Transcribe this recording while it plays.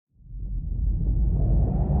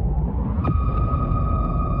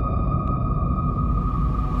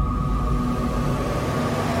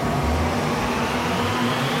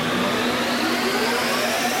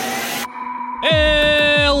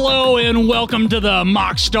Welcome to the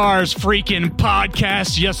MoxStars freaking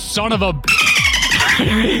podcast, you son of a...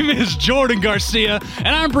 My name is Jordan Garcia, and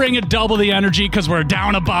I'm bringing double the energy because we're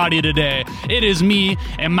down a body today. It is me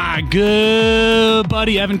and my good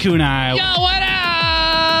buddy Evan Kunai. Yo, what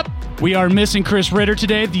up? We are missing Chris Ritter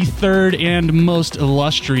today, the third and most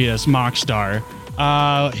illustrious MoxStar.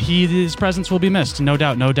 His presence will be missed, no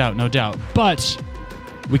doubt. But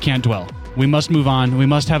we can't dwell. We must move on. We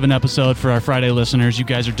must have an episode for our Friday listeners. You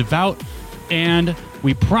guys are devout, and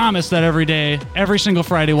we promise that every single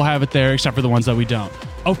Friday, we'll have it there, except for the ones that we don't.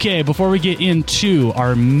 Okay, before we get into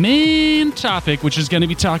our main topic, which is going to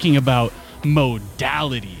be talking about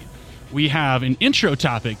modality, we have an intro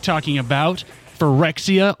topic talking about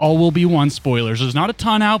Phyrexia, all will be one spoilers. There's not a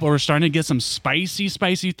ton out, but we're starting to get some spicy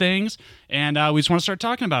things, and we just want to start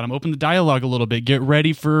talking about them. Open the dialogue a little bit. Get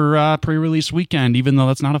ready for pre-release weekend, even though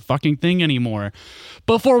that's not a fucking thing anymore.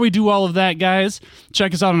 Before we do all of that, guys,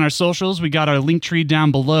 check us out on our socials. We got our link tree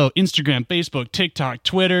down below. Instagram, Facebook, TikTok,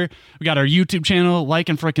 Twitter. We got our YouTube channel. Like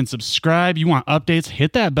and freaking subscribe. You want updates,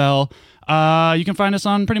 hit that bell. You can find us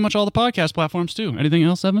on pretty much all the podcast platforms, too. Anything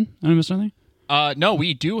else, Evan? Did I miss anything? No,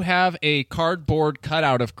 we do have a cardboard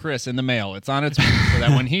cutout of Chris in the mail. It's on its way so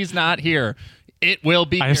that when he's not here, it will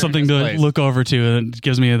be. I have something to look over to, and it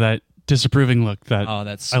gives me that disapproving look that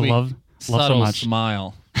that's sweet. I love so much.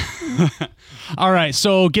 Smile. All right,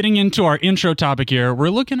 so getting into our intro topic here, we're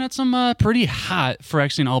looking at some pretty hot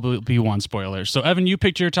Phyrexian All Be One spoilers. So, Evan, you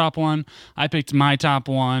picked your top one. I picked my top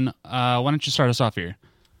one. Why don't you start us off here?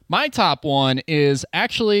 My top one is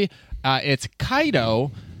actually it's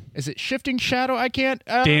Kaido. Is it Shifting Shadow? I can't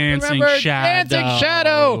Dancing remember. Shadow. Dancing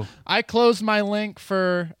Shadow. I closed my link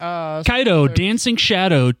for Kaido, Dancing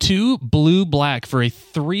Shadow, 2 blue-black for a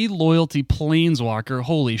 3 loyalty planeswalker.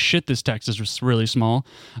 Holy shit, this text is really small.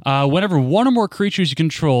 Whenever one or more creatures you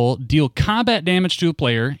control deal combat damage to a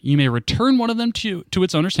player, you may return one of them to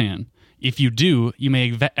its owner's hand. If you do, you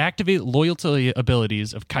may activate loyalty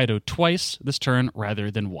abilities of Kaido twice this turn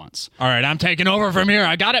rather than once. All right, I'm taking over from here.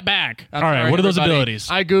 I got it back. All right, what are those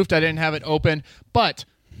abilities? I goofed. I didn't have it open. But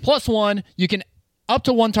 +1, you can up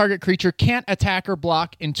to one target creature can't attack or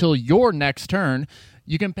block until your next turn.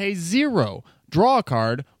 You can pay 0, draw a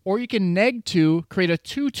card, or you can -2, create a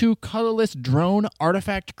 2/2 colorless drone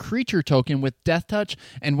artifact creature token with Death Touch,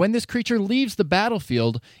 and when this creature leaves the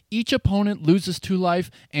battlefield, each opponent loses 2 life,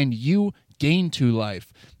 and you gain 2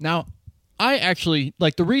 life. Now, I actually,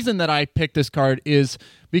 the reason that I picked this card is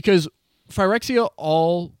because Phyrexia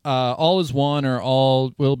all is one, or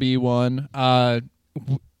all will be one,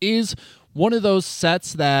 is one of those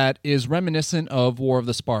sets that is reminiscent of War of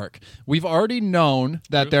the Spark. We've already known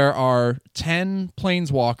that there are 10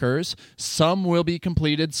 planeswalkers. Some will be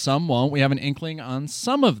completed, some won't. We have an inkling on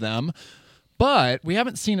some of them. But we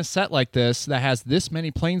haven't seen a set like this that has this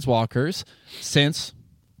many planeswalkers since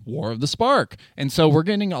War of the Spark. And so we're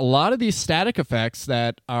getting a lot of these static effects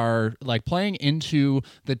that are playing into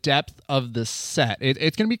the depth of the set.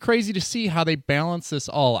 It's going to be crazy to see how they balance this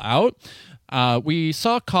all out. We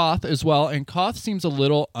saw Koth as well, and Koth seems a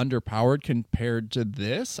little underpowered compared to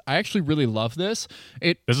this. I actually really love this.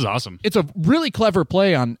 This is awesome. It's a really clever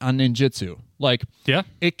play on ninjutsu.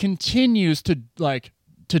 It continues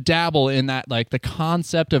to dabble in that, the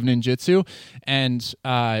concept of ninjutsu, and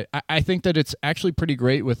I think that it's actually pretty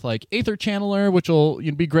great with Aether Channeler, which will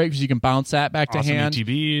be great because you can bounce that back to hand.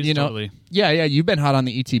 ETBs, totally. Yeah, you've been hot on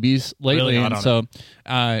the ETBs lately, really hot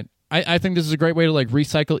on it. I think this is a great way to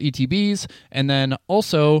recycle ETBs, and then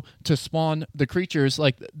also to spawn the creatures.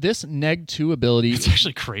 This -2 ability. It's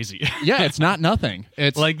actually crazy. Yeah, it's not nothing.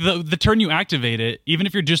 It's the turn you activate it, even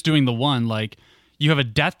if you're just doing the one, you have a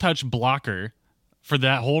Death Touch blocker for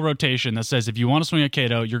that whole rotation that says if you want to swing at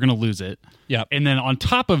Kaido, you're going to lose it. Yeah. And then on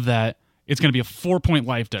top of that, it's going to be a 4-point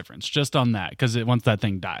life difference just on that, because once that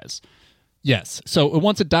thing dies. Yes. So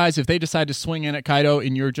once it dies, if they decide to swing in at Kaido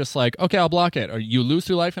and you're just okay, I'll block it, or you lose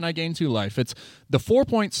 2 life and I gain 2 life. It's the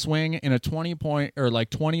 4-point swing in a 20-point or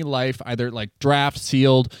 20 life, either draft,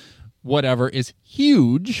 sealed, whatever, is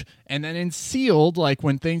huge. And then in sealed,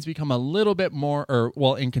 when things become a little bit more,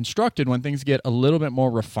 in constructed, when things get a little bit more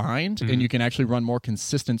refined and you can actually run more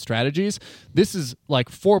consistent strategies, this is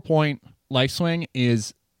 4-point life swing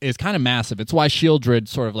is kind of massive. It's why Shieldred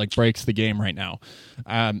sort of breaks the game right now.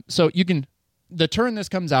 So you can, the turn this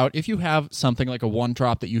comes out, if you have something like a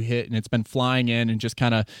 1-drop that you hit and it's been flying in and just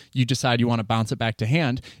kind of you decide you want to bounce it back to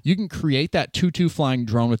hand, you can create that 2/2 flying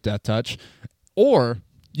drone with Death Touch, or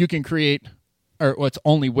you can create, it's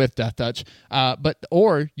only with Death Touch,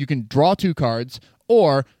 or you can draw 2 cards,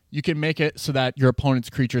 or you can make it so that your opponent's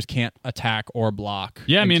creatures can't attack or block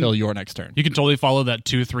until your next turn. You can totally follow that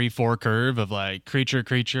 2-3-4 curve of like creature,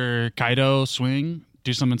 Kaido, swing,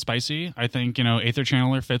 do something spicy. I think, Aether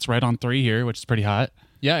Channeler fits right on 3 here, which is pretty hot.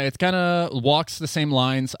 Yeah, it kind of walks the same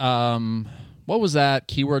lines. What was that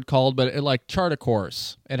keyword called? But it like chart a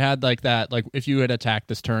course. It had like that, like if you had attacked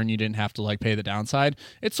this turn, you didn't have to like pay the downside.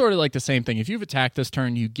 It's sort of like the same thing. If you've attacked this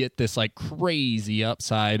turn, you get this like crazy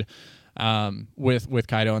upside with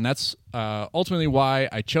Kaido, and that's ultimately why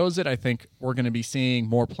I chose it. I think we're going to be seeing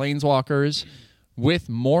more Planeswalkers with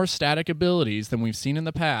more static abilities than we've seen in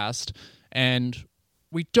the past, and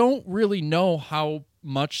we don't really know how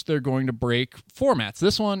much they're going to break formats.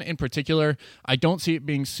 This one in particular, I don't see it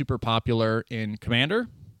being super popular in Commander.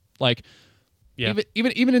 Like,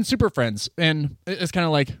 even in Super Friends. And it's kind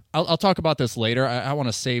of like, I'll talk about this later. I want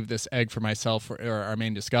to save this egg for myself for our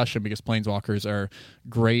main discussion because Planeswalkers are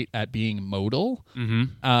great at being modal.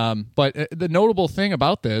 Mm-hmm. But the notable thing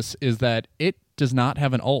about this is that it does not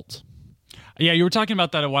have an ult. Yeah, you were talking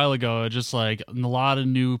about that a while ago. Just like a lot of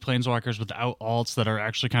new Planeswalkers without alts that are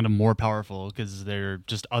actually kind of more powerful because their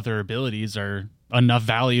just other abilities are enough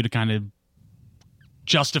value to kind of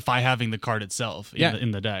justify having the card itself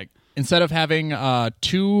in the deck. Instead of having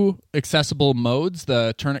 2 accessible modes,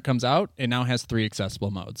 the turn it comes out, it now has 3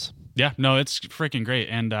 accessible modes. Yeah, no, it's freaking great.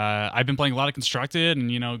 And I've been playing a lot of Constructed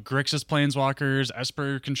and, Grixis Planeswalkers,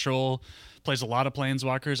 Esper Control plays a lot of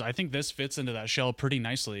Planeswalkers. I think this fits into that shell pretty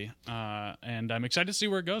nicely. And I'm excited to see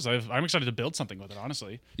where it goes. I'm excited to build something with it,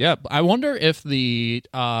 honestly. Yeah, I wonder if the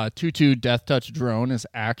 2/2 Death Touch drone is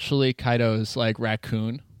actually Kaido's like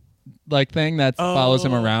raccoon like thing that follows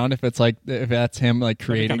him around. If that's him like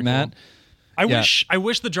creating that. Cool. I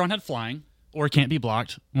wish the drone had flying or can't be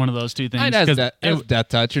blocked. One of those two things. As Death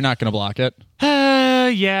Touch, you're not going to block it.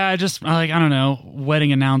 Yeah, just like I don't know.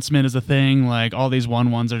 Wedding announcement is a thing. Like all these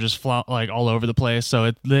 1/1s are just like all over the place.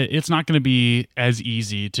 So it's not going to be as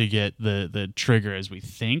easy to get the trigger as we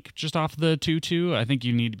think just off the 2/2. I think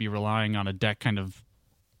you need to be relying on a deck kind of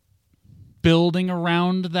building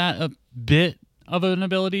around that a bit of an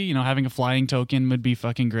ability. Having a flying token would be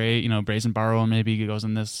fucking great. Brazen Borrow maybe goes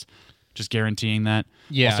in this. Just guaranteeing that.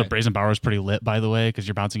 Yeah. Also, Brazen Borrow is pretty lit, by the way, because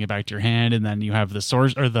you're bouncing it back to your hand, and then you have the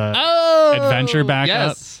source or the adventure back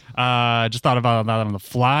up. Just thought about that on the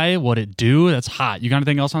fly. What it do? That's hot. You got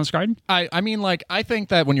anything else on the card? I mean, like, I think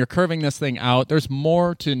that when you're curving this thing out, there's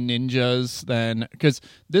more to ninjas than because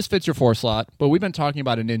this fits your 4 slot. But we've been talking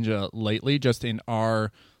about a ninja lately, just in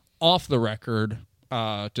our off the record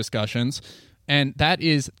discussions. And that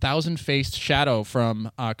is Thousand-Faced Shadow from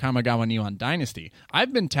Kamigawa Neon Dynasty.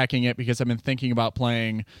 I've been teching it because I've been thinking about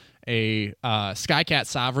playing a Skycat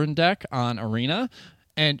Sovereign deck on Arena,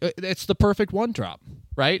 and it's the perfect 1-drop,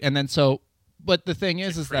 right? And then but the thing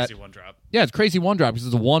is that crazy 1-drop. Yeah, it's crazy 1-drop because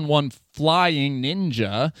it's a 1/1 flying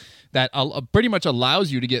ninja that pretty much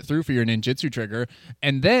allows you to get through for your ninjutsu trigger,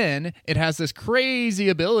 and then it has this crazy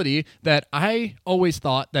ability that I always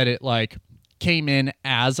thought that it like came in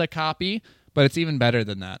as a copy. But it's even better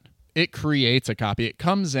than that. It creates a copy. It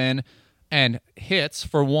comes in and hits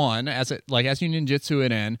for 1 as you ninjutsu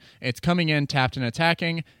it in. It's coming in tapped and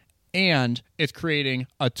attacking, and it's creating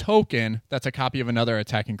a token that's a copy of another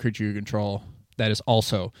attacking creature you control that is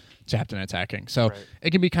also tapped and attacking. So It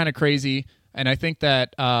can be kind of crazy. And I think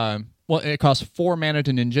that it costs 4 mana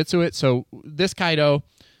to ninjutsu it. So this Kaido,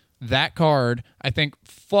 that card, I think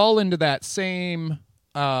fall into that same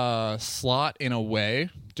slot in a way.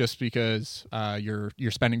 Just because you're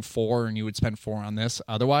spending 4 and you would spend 4 on this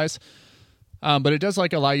otherwise. But it does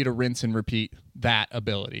like allow you to rinse and repeat that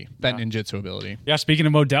ability, that ninjutsu ability. Yeah, speaking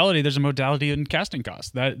of modality, there's a modality in casting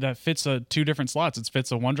cost. That fits 2 different slots. It fits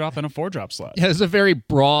a 1-drop and a 4-drop slot. Yeah, it's a very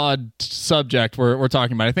broad subject we're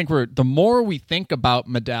talking about. I think the more we think about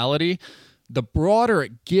modality, the broader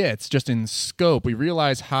it gets just in scope. We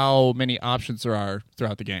realize how many options there are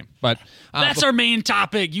throughout the game. But that's our main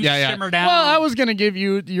topic. You simmer down. Well, I was going to give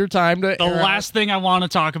you your time to. The last thing I want to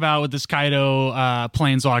talk about with this Kaido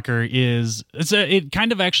Planeswalker is it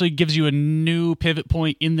kind of actually gives you a new pivot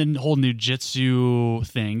point in the whole Nujitsu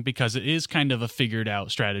thing because it is kind of a figured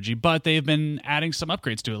out strategy, but they've been adding some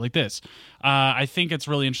upgrades to it like this. I think it's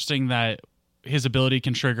really interesting that his ability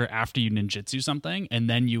can trigger after you ninjutsu something, and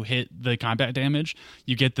then you hit the combat damage.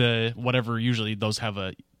 You get the whatever. Usually those have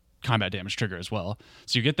a combat damage trigger as well.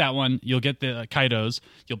 So you get that one. You'll get the Kaidos.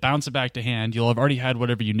 You'll bounce it back to hand. You'll have already had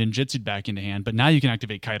whatever you ninjutsu'd back into hand, but now you can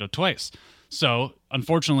activate Kaido twice. So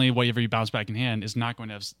unfortunately, whatever you bounce back in hand is not going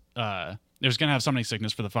to have. There's going to have summoning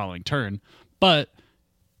sickness for the following turn, but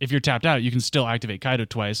if you're tapped out, you can still activate Kaido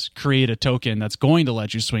twice, create a token that's going to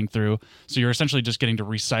let you swing through. So you're essentially just getting to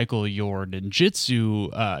recycle your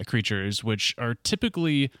ninjutsu creatures, which are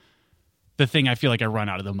typically the thing I feel like I run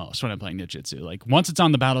out of the most when I'm playing ninjutsu. Like once it's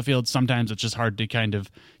on the battlefield, sometimes it's just hard to kind of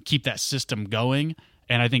keep that system going.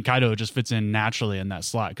 And I think Kaido just fits in naturally in that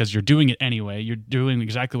slot because you're doing it anyway. You're doing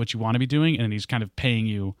exactly what you want to be doing, and he's kind of paying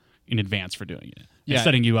you in advance for doing it. And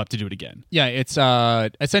setting you up to do it again. Yeah, it's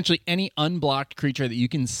essentially any unblocked creature that you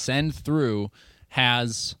can send through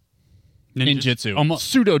has ninjutsu. Almost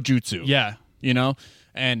pseudo jutsu. Yeah. You know?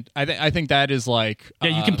 And I think that is like...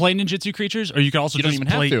 Yeah, you can play ninjutsu creatures, or you can also you don't just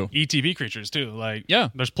even play have to. ETB creatures, too. Like, yeah.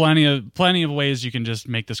 There's plenty of ways you can just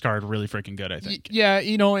make this card really freaking good, I think. Yeah,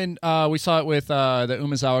 you know, and we saw it with the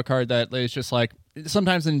Umezawa card that is just like,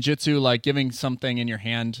 sometimes ninjutsu, like giving something in your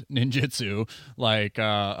hand ninjutsu, like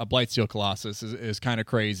a Blightsteel Colossus is kind of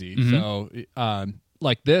crazy. Mm-hmm. So,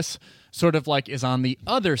 like this sort of like is on the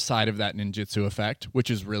other side of that ninjutsu effect,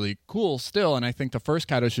 which is really cool still. And I think the first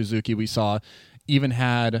Kaido Shizuki we saw even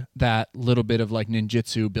had that little bit of like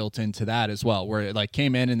ninjutsu built into that as well, where it like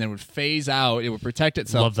came in and then would phase out. It would protect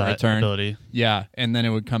itself for a turn. Ability. Yeah, and then it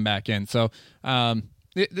would come back in. So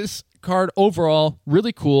this card overall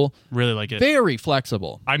really cool. Really like it. Very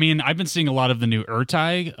flexible. I mean, I've been seeing a lot of the new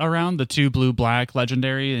Urtai around, the 2 blue-black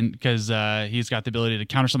legendary, and because he's got the ability to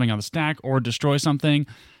counter something on the stack or destroy something,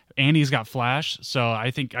 and he's got flash. So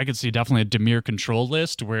I think I could see definitely a Dimir control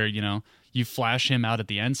list where, you know, you flash him out at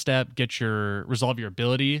the end step, resolve your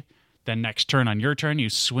ability, then next turn on your turn, you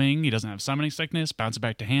swing, he doesn't have summoning sickness, bounce it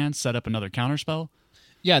back to hand, set up another counterspell.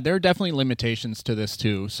 Yeah, there are definitely limitations to this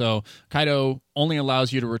too. So Kaido only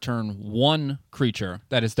allows you to return one creature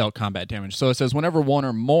that has dealt combat damage. So it says whenever one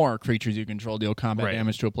or more creatures you control deal combat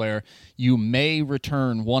damage to a player, you may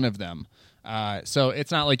return one of them. So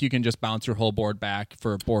it's not like you can just bounce your whole board back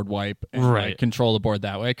for a board wipe and like, control the board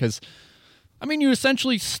that way, because I mean, you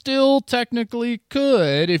essentially still technically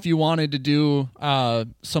could if you wanted to do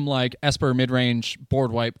some like Esper mid-range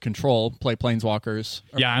board wipe control, play Planeswalkers.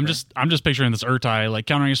 Yeah, I'm just picturing this Urtai like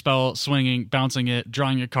countering a spell, swinging, bouncing it,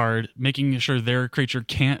 drawing a card, making sure their creature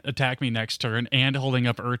can't attack me next turn, and holding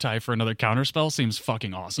up Urtai for another counter spell seems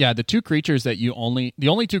fucking awesome. Yeah, the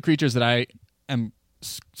only two creatures that I am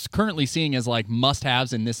currently seeing as like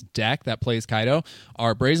must-haves in this deck that plays Kaido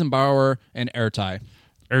are Brazen Borrower and Urtai.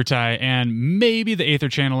 And maybe the Aether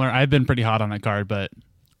Channeler. I've been pretty hot on that card, but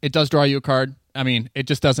it does draw you a card. I mean, it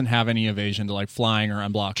just doesn't have any evasion to like flying or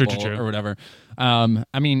unblockable or whatever.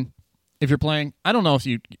 I mean, if you're playing, I don't know if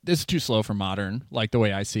this is too slow for Modern, like the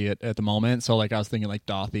way I see it at the moment. So like I was thinking like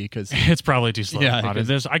Dothy, because it's probably too slow for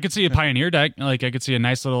Modern. I could see a Pioneer deck. Like I could see a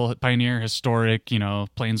nice little Pioneer historic,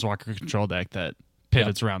 Planeswalker control deck that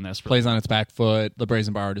pivots around this. Plays on its back foot, the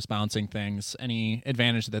Brazen Borrower just bouncing things. Any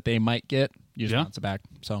advantage that they might get, you just bounce it back.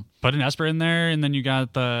 So put an Esper in there, and then you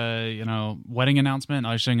got the wedding announcement.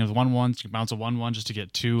 I was saying with 1/1, you can bounce a 1/1 just to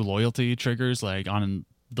get 2 loyalty triggers, like on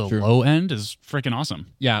the low end is freaking awesome.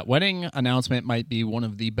 Yeah, wedding announcement might be one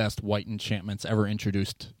of the best white enchantments ever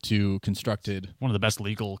introduced to Constructed. One of the best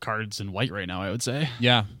legal cards in white right now, I would say.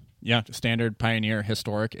 Yeah, standard, Pioneer,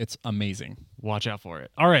 historic. It's amazing. Watch out for it.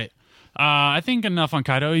 All right. I think enough on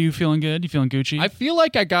Kaido. You feeling good? You feeling Gucci? I feel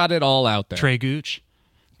like I got it all out there. Trey Gooch.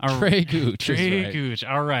 Trey Gooch. Gooch.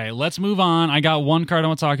 All right, let's move on. I got one card I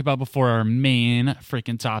want to talk about before our main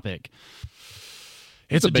freaking topic.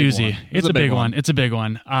 It's a doozy. It's a big one. It's a big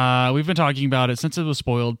one. We've been talking about it since it was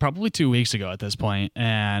spoiled, probably 2 weeks ago at this point,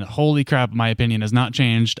 and holy crap, my opinion has not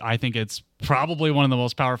changed. I think it's probably one of the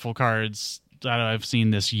most powerful cards that I've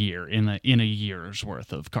seen this year in a year's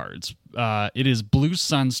worth of cards. It is Blue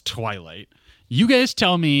Sun's Twilight. You guys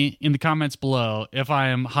tell me in the comments below if I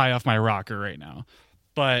am high off my rocker right now.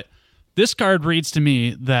 But this card reads to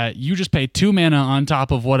me that you just pay 2 mana on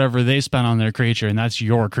top of whatever they spent on their creature, and that's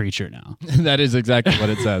your creature now. That is exactly what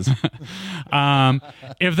it says.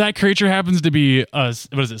 If that creature happens to be a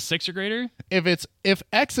 6 or greater? If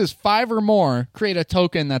X is 5 or more, create a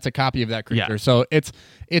token that's a copy of that creature. Yeah. So it's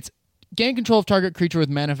gain control of target creature with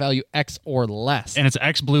mana value X or less. And it's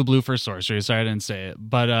X blue for sorcery, so I didn't say it.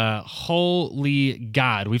 But holy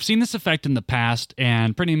God, we've seen this effect in the past,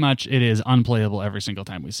 and pretty much it is unplayable every single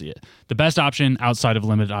time we see it. The best option outside of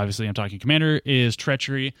limited, obviously I'm talking Commander, is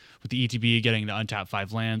Treachery with the ETB getting the untap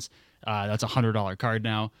 5 lands. That's a $100 card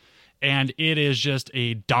now. And it is just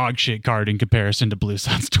a dog shit card in comparison to Blue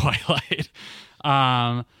Sun's Twilight.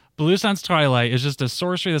 Blue Sun's Twilight is just a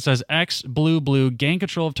sorcery that says X, blue, gain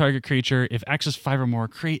control of target creature. If X is 5 or more,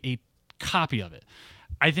 create a copy of it.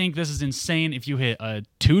 I think this is insane if you hit a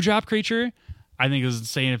 2-drop creature. I think this is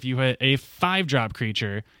insane if you hit a 5-drop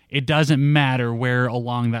creature. It doesn't matter where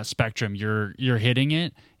along that spectrum you're hitting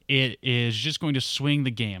it. it is just going to swing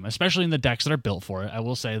the game, especially in the decks that are built for it. I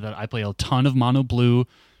will say that I play a ton of mono blue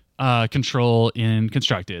control in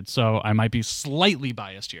Constructed, so I might be slightly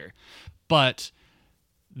biased here. But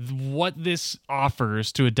what this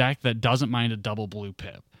offers to a deck that doesn't mind a double blue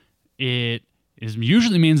pip, it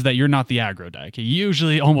usually means that you're not the aggro deck. It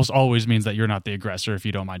usually almost always means that you're not the aggressor if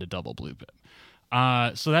you don't mind a double blue pip.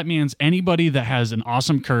 So that means anybody that has an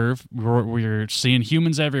awesome curve, we're seeing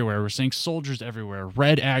humans everywhere, we're seeing soldiers everywhere,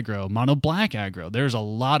 red aggro, mono black aggro. There's a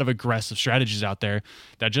lot of aggressive strategies out there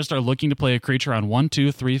that just are looking to play a creature on 1,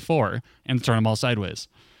 2, 3, 4 and turn them all sideways.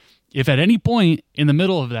 If at any point in the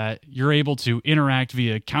middle of that, you're able to interact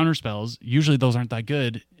via counterspells, usually those aren't that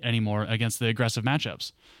good anymore against the aggressive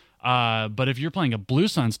matchups. But if you're playing a Blue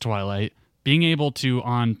Sun's Twilight, being able to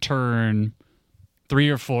on turn 3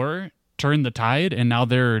 or 4 turn the tide, and now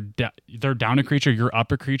they're down a creature, you're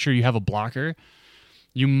up a creature, you have a blocker,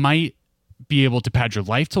 you might be able to pad your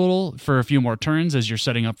life total for a few more turns as you're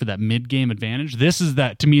setting up for that mid-game advantage. This is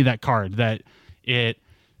that, to me, that card that it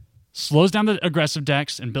slows down the aggressive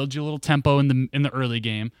decks and builds you a little tempo in the early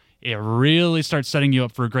game. It really starts setting you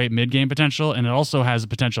up for a great mid-game potential, and it also has the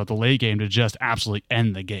potential at the late game to just absolutely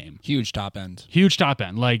end the game. Huge top end.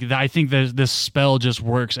 Like, I think that this spell just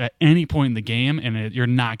works at any point in the game, and you're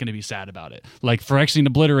not going to be sad about it. Like, Phyrexian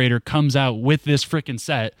Obliterator comes out with this freaking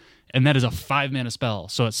set, and that is a 5-mana spell.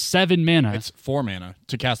 So it's 7 mana. It's 4 mana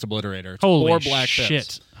to cast Obliterator. It's Holy 4 black shit.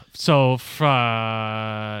 pips. So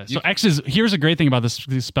X is, here's a great thing about this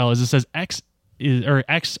spell is it says X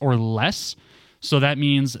or less. So that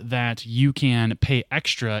means that you can pay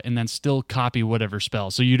extra and then still copy whatever spell.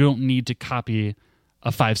 So you don't need to copy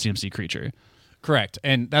a 5 CMC creature. Correct.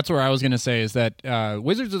 And that's where I was going to say is that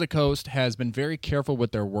Wizards of the Coast has been very careful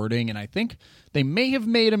with their wording, and I think they may have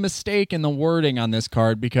made a mistake in the wording on this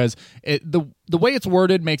card because the way it's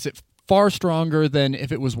worded makes it far stronger than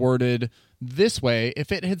if it was worded this way.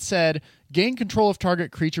 If it had said, gain control of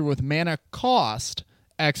target creature with mana cost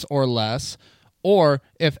X or less, or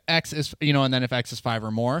if X is, and then if X is 5 or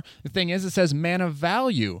more. The thing is, it says mana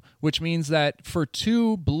value, which means that for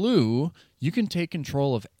 2 blue, you can take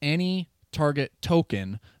control of any target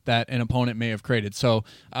token that an opponent may have created. So,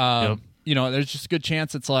 there's just a good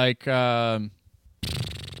chance it's like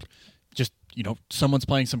someone's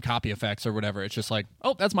playing some copy effects or whatever. It's just like,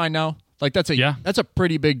 oh, that's mine now. Like, that's a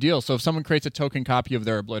pretty big deal. So if someone creates a token copy of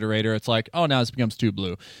their Obliterator, it's like, oh, now this becomes 2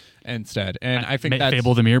 blue instead. And I think that's...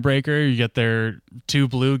 Fable the Mirror Breaker, you get their 2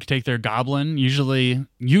 blue, take their Goblin. Usually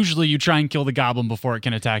you try and kill the Goblin before it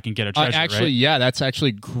can attack and get a treasure, actually, right? Yeah, that's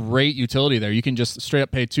actually great utility there. You can just straight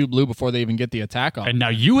up pay 2 blue before they even get the attack on. And now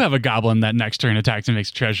you have a Goblin that next turn attacks and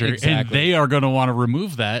makes a treasure, exactly. And they are going to want to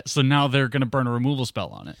remove that, so now they're going to burn a removal spell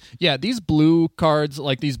on it. Yeah, these blue cards,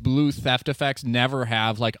 like these blue theft effects, never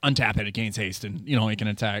have, like, untap it, it gains haste, and, it can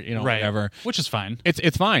attack, right. whatever. Which is fine.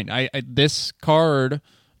 It's fine. This card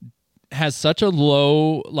has such a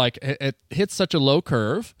low, like, it hits such a low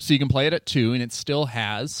curve, so you can play it at 2, and it still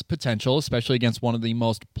has potential, especially against one of the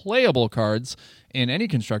most playable cards in any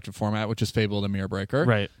constructed format, which is Fable the Mirror Breaker.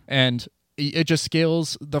 Right. And it just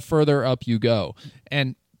scales the further up you go.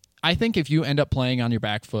 And I think if you end up playing on your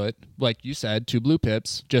back foot, like you said, 2 blue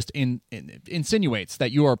pips, just insinuates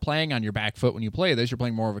that you are playing on your back foot when you play this. You're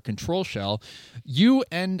playing more of a control shell. You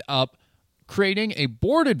end up creating a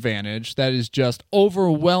board advantage that is just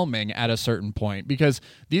overwhelming at a certain point, because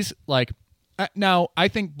these, like, now I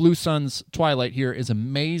think Blue Sun's Twilight here is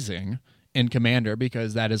amazing in Commander,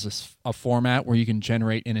 because that is a format where you can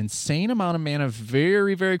generate an insane amount of mana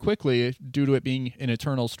very, very quickly due to it being an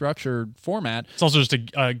eternal structured format. It's also just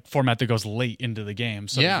a format that goes late into the game,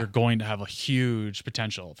 so you're going to have a huge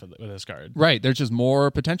potential with this card. Right, there's just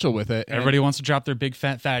more potential with it. Everybody wants to drop their big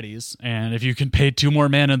fat fatties, and if you can pay 2 more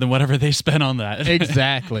mana than whatever they spent on that,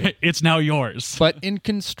 exactly, it's now yours. But in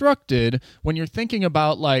Constructed, when you're thinking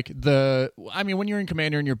about, like, when you're in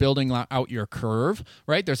Commander and you're building out your curve,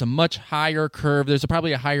 right, there's a much higher curve. There's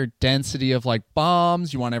probably a higher density of, like,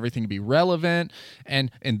 bombs. You want everything to be relevant.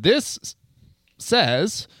 And this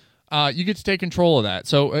says you get to take control of that.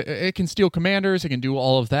 So it can steal commanders. It can do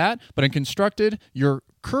all of that. But in Constructed, your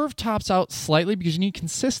curve tops out slightly because you need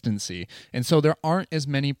consistency. And so there aren't as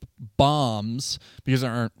many bombs because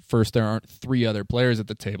there aren't 3 other players at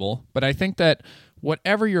the table. But I think that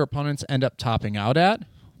whatever your opponents end up topping out at,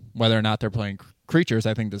 whether or not they're playing creatures,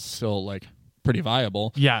 I think this is still, like, pretty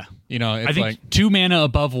viable. Yeah. It's I think like 2 mana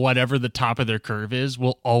above whatever the top of their curve is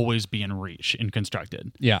will always be in reach in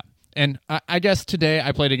Constructed. Yeah. And I guess today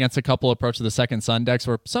I played against a couple Approach to the Second Sun decks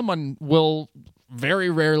where someone will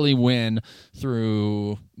very rarely win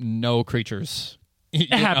through no creatures It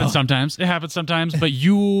happens sometimes. It happens sometimes, but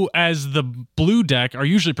you, as the blue deck, are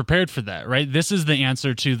usually prepared for that, right? This is the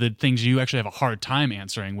answer to the things you actually have a hard time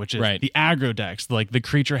answering, which is the aggro decks, like the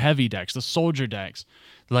creature heavy decks, the soldier decks.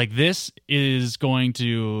 Like this is going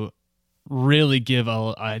to really give,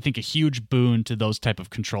 I think, a huge boon to those type of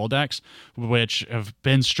control decks, which have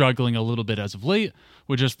been struggling a little bit as of late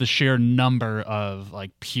with just the sheer number of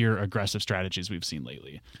like pure aggressive strategies we've seen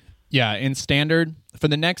lately. Yeah, in Standard, for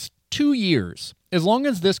the next 2 years, as long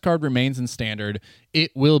as this card remains in Standard,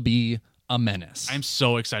 it will be a menace. I'm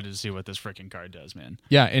so excited to see what this freaking card does, man.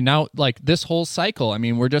 Yeah, and now, like, this whole cycle, I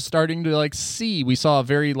mean, we're just starting to, like, see. We saw a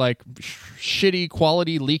very, like, shitty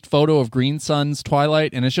quality leaked photo of Green Sun's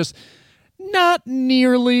Twilight, and it's just not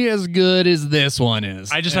nearly as good as this one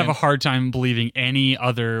is. I just have a hard time believing any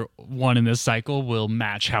other one in this cycle will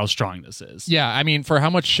match how strong this is. Yeah, I mean, for how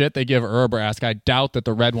much shit they give Urabrask, I doubt that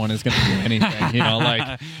the red one is going to do anything. You know,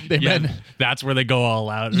 like, they've been... That's where they go all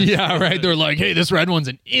out. Yeah, right. They're like, hey, this red one's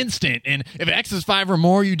an instant, and if X is 5 or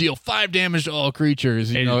more, you deal 5 damage to all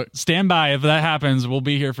creatures. You know, stand by. If that happens, we'll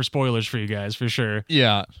be here for spoilers for you guys, for sure.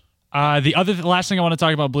 Yeah. The last thing I want to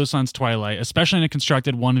talk about Blue Sun's Twilight, especially in a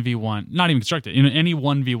constructed 1v1, not even constructed, in any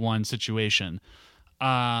 1v1 situation,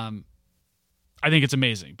 I think it's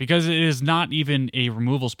amazing because it is not even a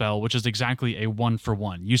removal spell, which is exactly a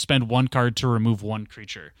 1-for-1. You spend 1 card to remove 1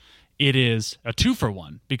 creature. It is a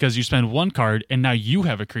 2-for-1 because you spend 1 card and now you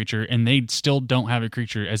have a creature and they still don't have a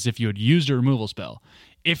creature as if you had used a removal spell.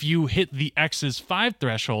 If you hit the X's 5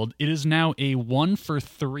 threshold, it is now a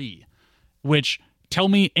 1-for-3, which... Tell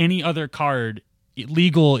me any other card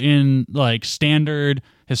legal in like Standard,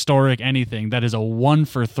 Historic, anything that is a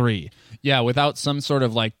 1-for-3. Yeah, without some sort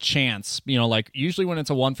of like chance. You know, like usually when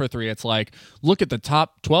it's a 1-for-3, it's like look at the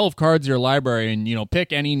top 12 cards of your library and, you know,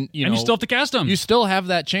 pick any, you know. And you still have to cast them. You still have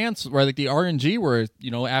that chance where like the RNG where,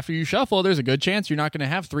 you know, after you shuffle, there's a good chance you're not going to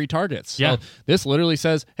have 3 targets. Yeah. So this literally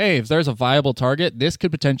says, hey, if there's a viable target, this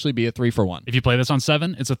could potentially be a 3-for-1. If you play this on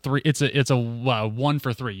 7, it's a 3. It's a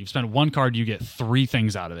 1-for-3. You spend 1 card, you get 3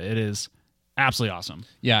 things out of it. It is absolutely awesome.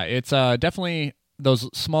 Yeah, it's definitely those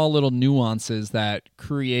small little nuances that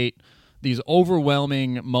create these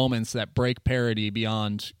overwhelming moments that break parity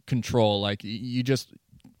beyond control. Like you just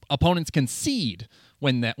opponents concede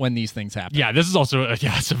when these things happen. Yeah, this is also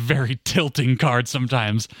it's a very tilting card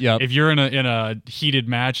sometimes. Yeah, if you're in a heated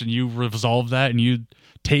match and you resolve that and you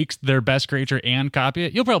take their best creature and copy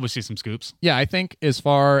it, you'll probably see some scoops. Yeah, I think as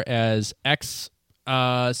far as X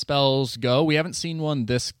spells go, we haven't seen one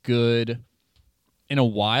this good in a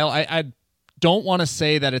while. I don't want to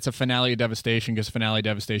say that it's a Finale of Devastation because Finale of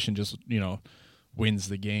Devastation just, you know, wins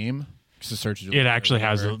the game. It actually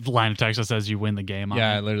has a line of text that says you win the game.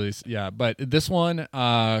 Yeah, literally. Yeah, but this one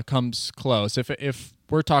comes close. If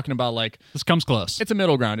we're talking about like this comes close, it's a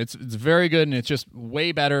middle ground. It's very good, and it's just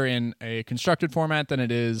way better in a constructed format than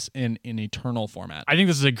it is in Eternal format. I think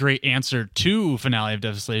this is a great answer to Finale of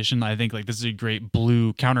Devastation. I think like this is a great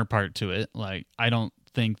blue counterpart to it. Like I don't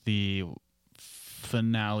think the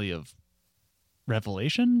Finale of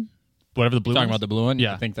Revelation, whatever the blue talking one's? about the blue one.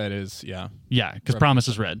 Yeah, I think that is because Promise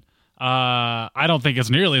is red. I don't think it's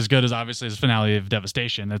nearly as good as obviously as Finale of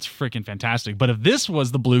Devastation. That's freaking fantastic. But if this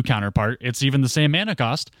was the blue counterpart, it's even the same mana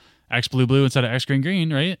cost, X blue blue instead of X green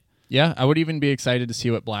green, right? Yeah, I would even be excited to see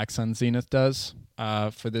what Black Sun Zenith does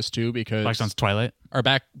for this too, because Black Sun's Twilight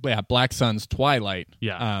Black Sun's Twilight.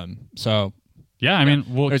 Yeah. So. Yeah, I mean,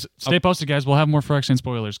 we'll stay posted, guys. We'll have more Phyrexian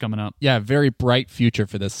spoilers coming up. Yeah, very bright future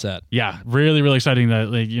for this set. Yeah, really, really exciting that,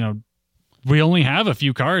 like, you know, we only have a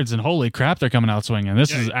few cards, and holy crap, they're coming out swinging.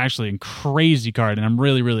 This is actually a crazy card, and I'm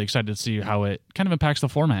really, really excited to see how it kind of impacts the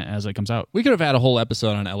format as it comes out. We could have had a whole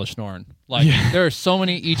episode on Elish Norn. Like, there are so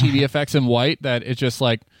many ETB effects in white that it's just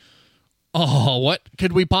like, oh, what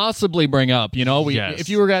could we possibly bring up? You know, if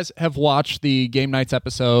you guys have watched the Game Nights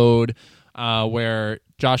episode where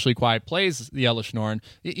Josh Lee Kwai plays the Elish Norn,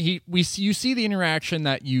 you see the interaction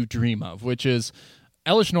that you dream of, which is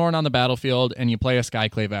Elish Norn on the battlefield, and you play a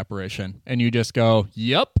Skyclave apparition, and you just go,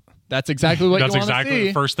 "Yep, that's exactly what you want to see." That's exactly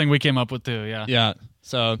the first thing we came up with too. Yeah, yeah.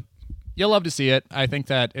 So you'll love to see it. I think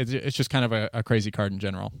that it's just kind of a crazy card in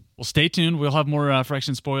general. Well, stay tuned. We'll have more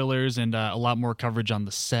Phyrexian spoilers and a lot more coverage on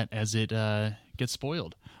the set as it gets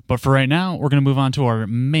spoiled. But for right now, we're going to move on to our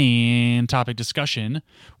main topic discussion,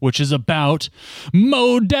 which is about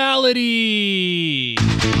modality.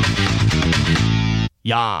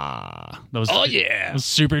 Yeah. That was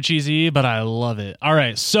super cheesy, but I love it. All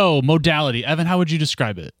right, so modality. Evan, how would you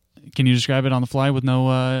describe it? Can you describe it on the fly with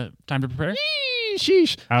no time to prepare?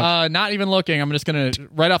 Sheesh. Not even looking. I'm just going to,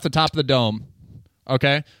 right off the top of the dome.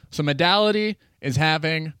 Okay? So modality is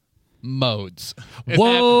having modes.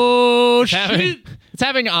 Whoa, It's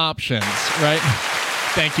having options, right?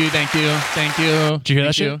 Thank you. Did you hear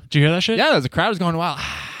that shit? Yeah, the crowd was going wild.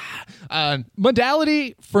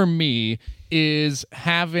 Modality for me is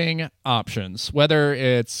having options, whether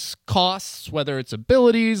it's costs, whether it's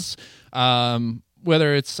abilities,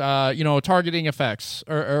 whether it's targeting effects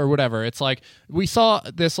or whatever. It's like we saw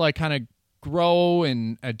this like kind of grow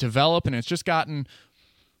and develop, and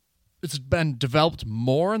it's been developed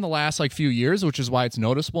more in the last like few years, which is why it's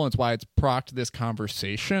noticeable. And it's why it's procked this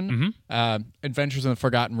conversation. Adventures in the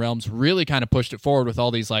Forgotten Realms really kind of pushed it forward with all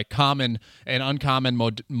these like common and uncommon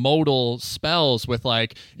modal spells with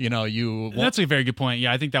like, That's a very good point.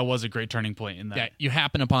 Yeah, I think that was a great turning point in that. Yeah, you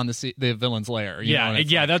happen upon the villain's lair.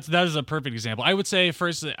 That is a perfect example. I would say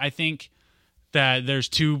first, I think that there's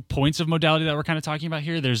 2 points of modality that we're kind of talking about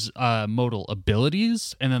here. There's modal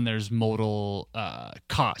abilities, and then there's modal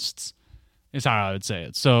costs, is how I would say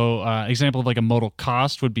it. So example of like a modal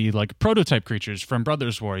cost would be like prototype creatures from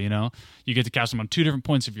Brothers War, You get to cast them on 2 different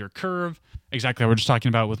points of your curve, exactly like we're just talking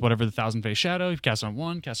about with whatever the Thousand Face Shadow. You cast it on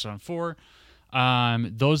 1, cast it on 4.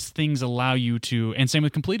 Those things allow you to, and same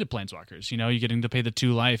with completed Planeswalkers, you're getting to pay the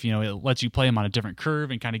 2 life, it lets you play them on a different curve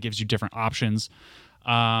and kind of gives you different options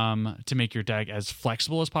to make your deck as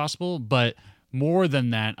flexible as possible. But more than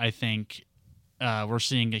that, I think we're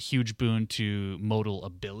seeing a huge boon to modal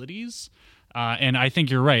abilities. And I think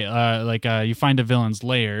you're right. You find a villain's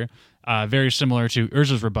lair, very similar to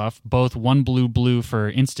Urza's Rebuff, both 1 blue for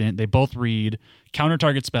instant. They both read counter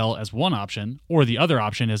target spell as one option, or the other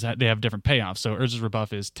option is that they have different payoffs. So Urza's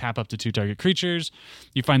Rebuff is tap up to 2 target creatures.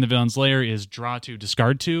 You find the villain's lair is draw 2,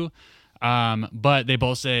 discard 2. But they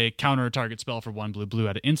both say counter a target spell for 1 blue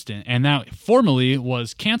at an instant. And that formerly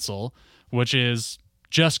was cancel, which is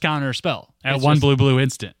just counter a spell at it's 1 just, blue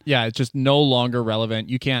instant. Yeah, it's just no longer relevant.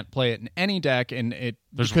 You can't play it in any deck, and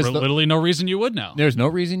there's literally no reason you would now. There's no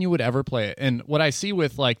reason you would ever play it. And what I see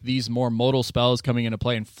with like these more modal spells coming into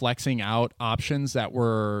play and flexing out options that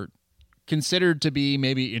were considered to be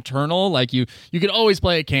maybe eternal, like you could always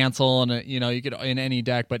play a cancel and you could in any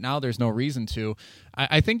deck, but now there's no reason to.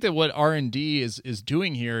 I think that what R&D is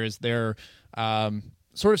doing here is they're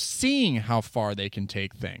sort of seeing how far they can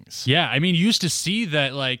take things. Yeah, I mean, you used to see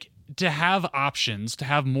that like to have options, to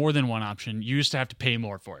have more than one option, you used to have to pay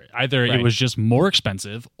more for it. Either it was just more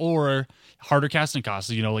expensive or harder casting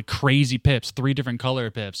costs, like crazy pips, 3 different color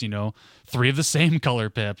pips, 3 of the same color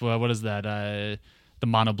pip. What is that? The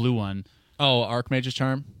mono blue one. Oh, Archmage's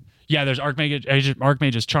Charm? Yeah, there's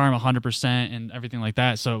Archmage's Charm 100% and everything like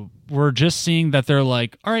that. So we're just seeing that they're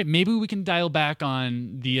like, all right, maybe we can dial back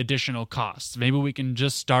on the additional costs. Maybe we can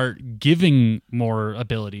just start giving more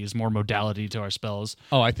abilities, more modality to our spells.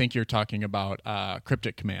 Oh, I think you're talking about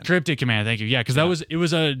Cryptic Command. Cryptic Command, thank you. Yeah, because it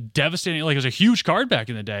was a devastating, it was a huge card back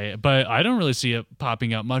in the day, but I don't really see it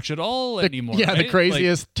popping up much at all anymore. Yeah, right? The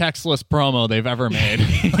craziest textless promo they've ever made.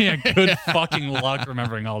 Yeah, good fucking luck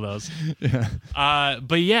remembering all those. Yeah.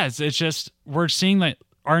 But yeah, it's just we're seeing that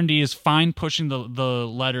R&D is fine pushing the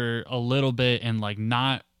letter a little bit and like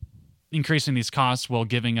not increasing these costs while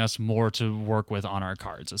giving us more to work with on our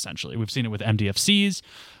cards. Essentially, we've seen it with MDFCs.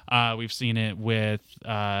 We've seen it with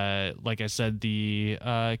like I said, the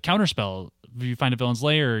counterspell. If you find a villain's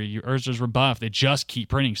lair, your Urza's Rebuff. They just keep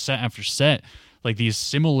printing set after set like these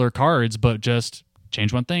similar cards, but just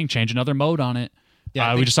change one thing, change another mode on it.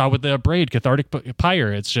 Yeah, we just saw it with the Abrade, Cathartic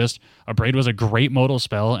Pyre. It's just, Abrade was a great modal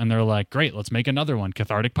spell, and they're like, great, let's make another one,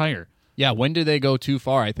 Cathartic Pyre. Yeah, when did they go too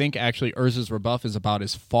far? I think actually Urza's Rebuff is about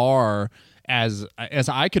as far as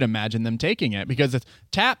I could imagine them taking it, because it's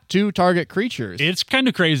tap 2 target creatures. It's kind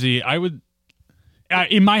of crazy. I would,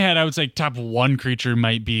 in my head, I would say tap 1 creature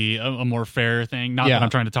might be a more fair thing. Not that I'm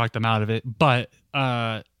trying to talk them out of it, but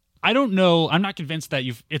I don't know. I'm not convinced that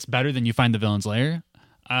it's better than you find the villain's lair.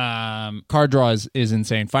 Card draw is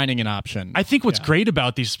insane. Finding an option. I think what's great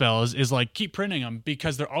about these spells is like keep printing them,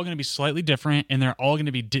 because they're all going to be slightly different and they're all going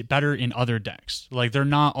to be better in other decks. Like they're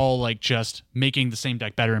not all like just making the same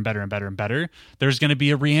deck better and better and better and better. There's going to be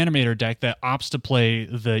a Reanimator deck that opts to play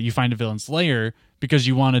you find a villain's lair because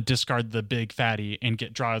you want to discard the big fatty and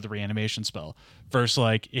draw the reanimation spell. Versus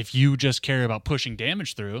like if you just care about pushing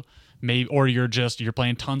damage through, or you're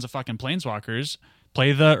playing tons of fucking planeswalkers.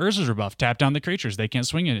 Play the Urza's Rebuff, tap down the creatures. They can't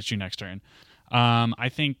swing it at you next turn. I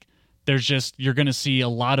think you're going to see a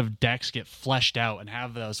lot of decks get fleshed out and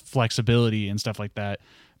have those flexibility and stuff like that,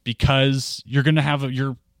 because you're going to have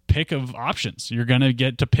your pick of options. You're going to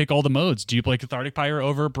get to pick all the modes. Do you play Cathartic Pyre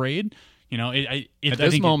over Abrade? At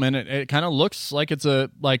this moment, it kind of looks like it's a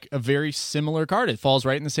very similar card. It falls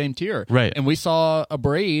right in the same tier. Right. And we saw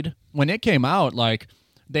Abrade when it came out, like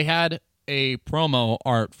they had a promo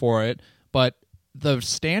art for it, but the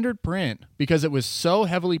standard print, because it was so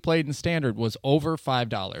heavily played in standard, was over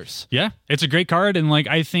 $5. Yeah, it's a great card, and like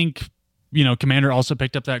I think, Commander also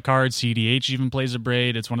picked up that card. CDH even plays a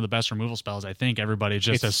Braid. It's one of the best removal spells. I think everybody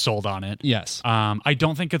just has sold on it. Yes. I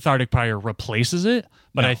don't think Cathartic Pyre replaces it,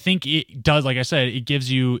 but I think it does. Like I said, it gives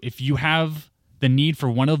you, if you have the need for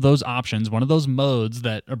one of those options, one of those modes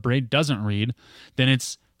that a Braid doesn't read, then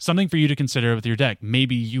it's something for you to consider with your deck.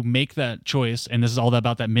 Maybe you make that choice, and this is all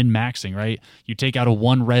about that min-maxing, right? You take out a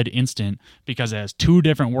 1 red instant because it has 2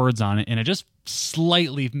 different words on it, and it just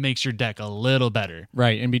slightly makes your deck a little better.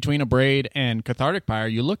 Right. In between a Braid and Cathartic Pyre,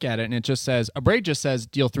 you look at it, and it just says, a Braid just says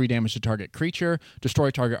deal 3 damage to target creature, destroy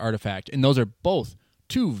target artifact. And those are both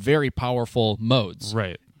 2 very powerful modes.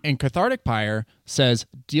 Right. And Cathartic Pyre says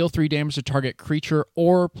deal 3 damage to target creature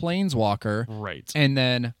or planeswalker. Right. And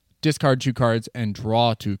then discard 2 cards and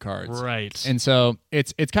draw 2 cards. Right. And so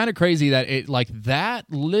it's kind of crazy that it, like, that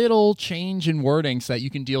little change in wording so that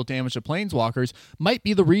you can deal damage to planeswalkers might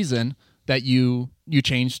be the reason that you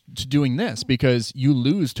changed to doing this, because you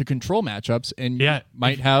lose to control matchups and you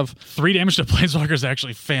might have 3 damage to planeswalkers is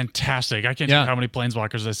actually fantastic. I can't tell you how many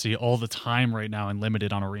planeswalkers I see all the time right now in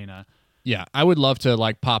limited on Arena. Yeah, I would love to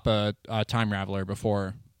like pop a Time Raveler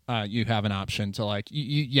before you have an option to like,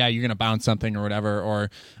 you're gonna bounce something or whatever,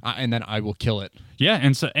 or and then I will kill it. Yeah,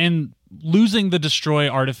 and losing the destroy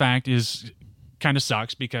artifact is kind of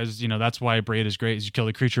sucks, because that's why Braid is great, is you kill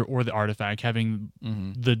the creature or the artifact, having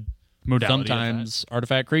the modality. Sometimes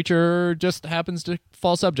artifact creature just happens to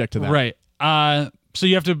fall subject to that. Right. So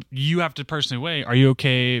you have to personally weigh, are you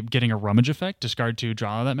okay getting a rummage effect, discard 2,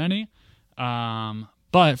 draw that many?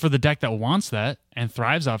 But for the deck that wants that and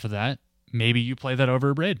thrives off of that, maybe you play that over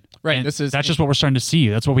a Braid. Right. And that's just what we're starting to see.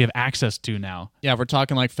 That's what we have access to now. Yeah, if we're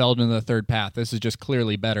talking like Feldon the Third Path, this is just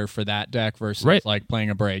clearly better for that deck versus like playing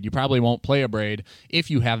a Braid. You probably won't play a Braid if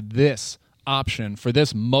you have this option for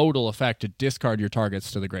this modal effect to discard your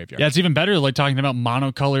targets to the graveyard. Yeah, it's even better like talking about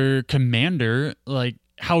monocolor Commander. Like,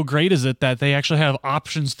 how great is it that they actually have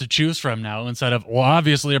options to choose from now, instead of, well,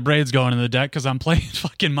 obviously a Braid's going in the deck because I'm playing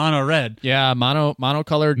fucking mono red. Yeah,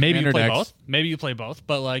 monocolored maybe you play decks. both. Maybe you play both,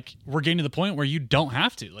 but like we're getting to the point where you don't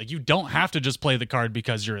have to. Like, you don't have to just play the card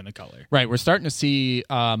because you're in the color. Right. We're starting to see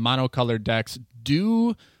monocolored decks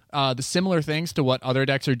do the similar things to what other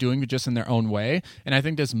decks are doing, but just in their own way. And I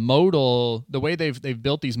think this modal, the way they've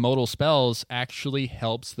built these modal spells, actually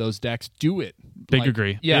helps those decks do it. Big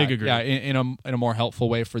agree. Yeah, Big agree. Yeah, in a more helpful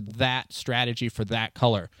way for that strategy, for that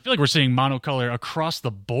color. I feel like we're seeing monocolor across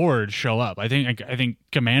the board show up. I think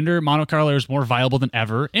Commander monocolor is more viable than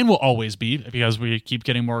ever, and will always be, because we keep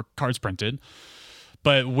getting more cards printed.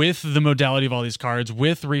 But with the modality of all these cards,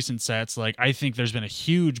 with recent sets, like, I think there's been a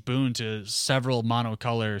huge boon to several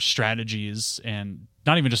monocolor strategies, and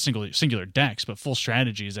not even just singular decks, but full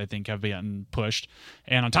strategies, I think, have been pushed.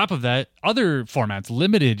 And on top of that, other formats,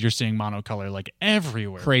 limited, you're seeing monocolor like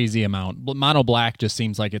everywhere. Crazy amount. Mono black just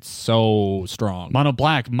seems like it's so strong. Mono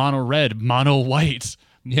black, mono red, mono white.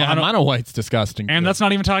 Yeah, mono white's disgusting. And that's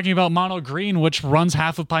not even talking about mono green, which runs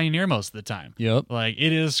half of Pioneer most of the time. Yep. Like,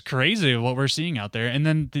 it is crazy what we're seeing out there. And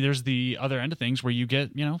then there's the other end of things where you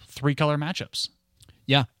get, 3 color matchups.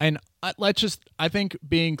 Yeah. And I think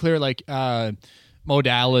being clear, like,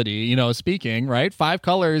 modality, speaking, right? 5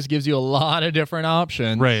 colors gives you a lot of different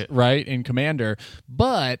options, right, in Commander.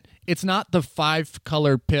 But it's not the 5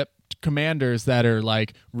 color pip commanders that are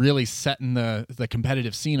like really setting the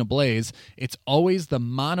competitive scene ablaze. It's always the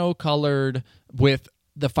monocolored with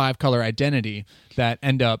the 5 color identity that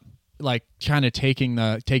end up like kind of taking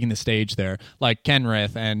the stage there, like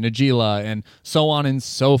Kenrith and Najila and so on and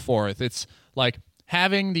so forth. It's like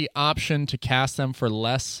having the option to cast them for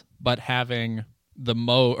less, but having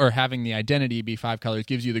having the identity be 5 colors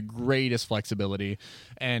gives you the greatest flexibility,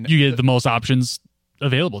 and you get the most options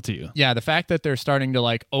available to you. Yeah, the fact that they're starting to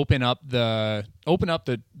like open up the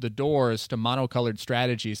doors to monocolored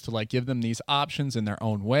strategies to like give them these options in their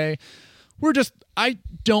own way. I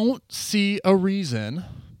don't see a reason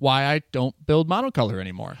why I don't build monocolor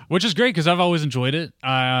anymore. Which is great, because I've always enjoyed it.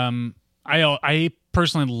 I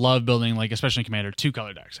personally love building, like, especially in Commander, 2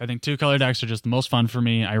 color decks. I think 2 color decks are just the most fun for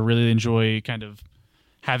me. I really enjoy kind of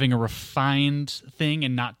having a refined thing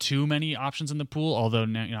and not too many options in the pool, although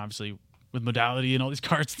obviously with modality and all these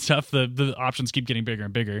cards and stuff, the options keep getting bigger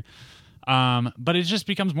and bigger. But it just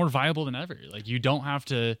becomes more viable than ever. Like, you don't have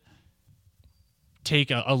to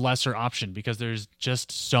take a lesser option, because there's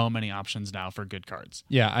just so many options now for good cards.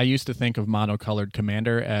 Yeah, I used to think of monocolored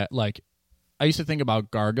Commander I used to think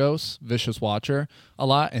about Gargos, Vicious Watcher, a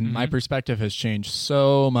lot, and my perspective has changed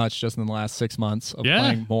so much just in the last 6 months of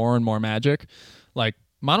playing more and more Magic. Like,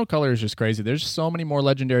 monocolor is just crazy. There's so many more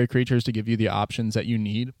legendary creatures to give you the options that you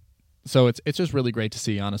need. So it's just really great to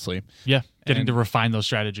see, honestly. Yeah, getting to refine those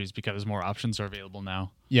strategies because more options are available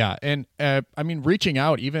now. Yeah, and I mean, reaching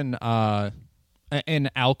out even in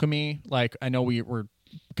alchemy, like I know we're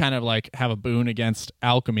kind of like have a boon against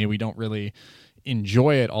alchemy. We don't really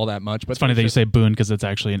enjoy it all that much. But it's funny that you say boon because it's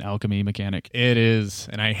actually an alchemy mechanic. It is,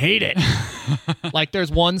 and I hate it. Like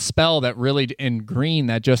there's one spell that really in green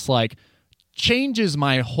that just like changes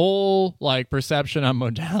my whole like perception on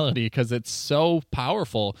modality because it's so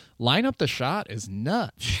powerful. Line up the shot is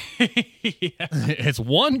nuts. It's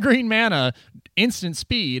 1 green mana, instant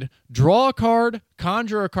speed, draw a card,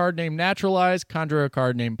 conjure a card named Naturalize, conjure a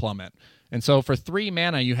card named Plummet. And so for 3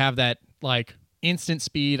 mana, you have that like instant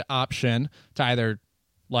speed option to either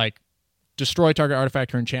like destroy target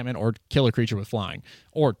artifact or enchantment or kill a creature with flying,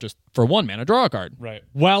 or just for 1 mana, draw a card. Right.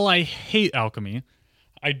 While I hate alchemy,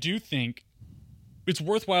 I do think it's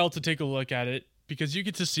worthwhile to take a look at it because you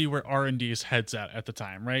get to see where R&D's heads at the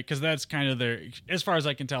time, right? Because that's kind of their, as far as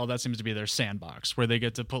I can tell, that seems to be their sandbox where they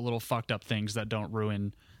get to put little fucked up things that don't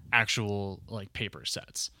ruin actual like paper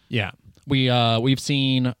sets. Yeah. We've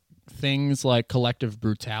seen things like collective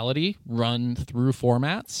brutality run through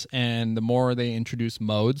formats, and the more they introduce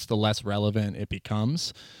modes, the less relevant it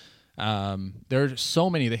becomes. There's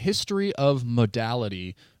so many. The history of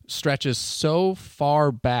modality stretches so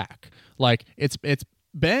far back. Like it's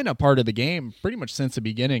been a part of the game pretty much since the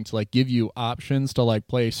beginning to like give you options to like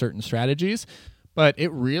play certain strategies, but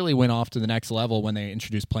it really went off to the next level when they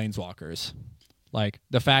introduced planeswalkers. Like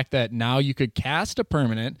the fact that now you could cast a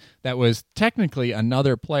permanent that was technically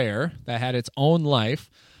another player that had its own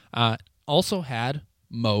life, also had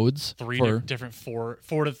modes. 3 different 4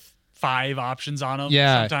 to 5 options on them.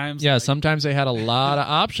 Yeah, sometimes. Yeah, sometimes they had a lot of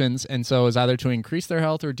options, and so it was either to increase their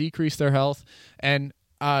health or decrease their health. And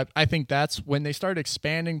I think that's when they started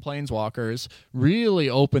expanding planeswalkers, really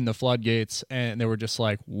opened the floodgates, and they were just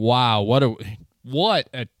like, wow, what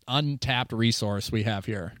an untapped resource we have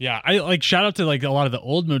here. Yeah, I like shout out to like a lot of the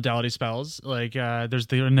old modality spells. Like there's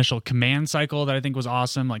the initial command cycle that I think was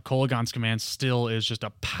awesome. Like Kolaghan's command still is just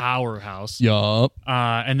a powerhouse. Yup.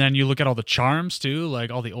 And then you look at all the charms too,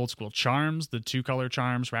 like all the old school charms, the 2-color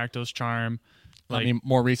charms, Rakdos charm. Like, I mean,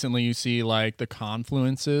 more recently you see like the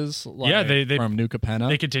confluences. Like, yeah, they from New Capenna.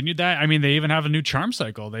 They continued that. I mean, they even have a new charm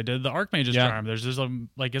cycle. They did the Archmage's charm. There's a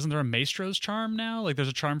like, isn't there a Maestro's charm now? Like, there's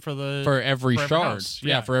a charm for every shard.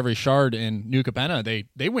 Yeah, for every shard in New Capenna,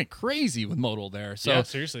 they went crazy with modal there. So yeah,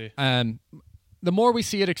 seriously. And the more we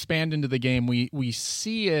see it expand into the game, we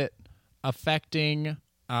see it affecting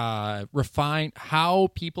refine how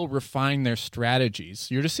people refine their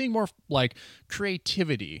strategies. You're just seeing more like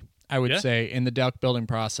creativity, I would say, in the deck building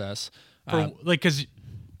process. Because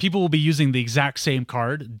people will be using the exact same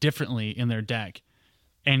card differently in their deck.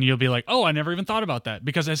 And you'll be like, oh, I never even thought about that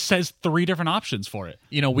because it says 3 different options for it.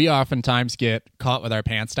 You know, we oftentimes get caught with our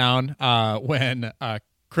pants down when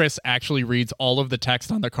Chris actually reads all of the text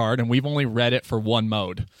on the card, and we've only read it for 1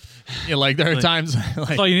 mode. You know, like there are times like,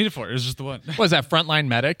 that's all you need it for. It was just the one. What was that Frontline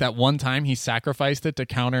Medic? That one time he sacrificed it to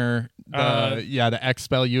counter the X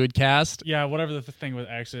spell you had cast. Yeah, whatever the thing with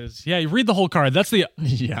X is. Yeah, you read the whole card. That's the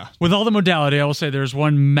With all the modality, I will say there's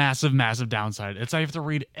one massive downside. It's I have to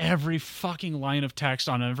read every fucking line of text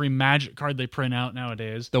on every Magic card they print out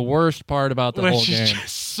nowadays. The worst part about the whole game.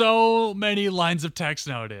 Just so many lines of text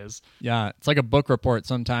nowadays. Yeah, it's like a book report.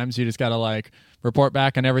 Sometimes you just gotta like report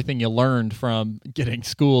back on everything you learned from getting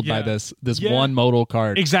schooled by this one modal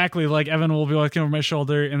card. Exactly. Like Evan will be looking over my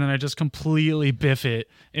shoulder, and then I just completely biff it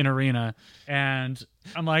in Arena. And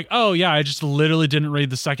I'm like, oh, yeah, I just literally didn't read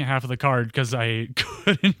the second half of the card because I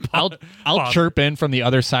couldn't. I'll chirp in from the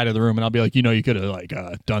other side of the room, and I'll be like, you know, you could have like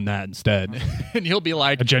done that instead. And he'll be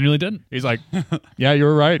like, I genuinely didn't. He's like, yeah, you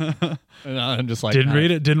were right. And I'm just like, didn't read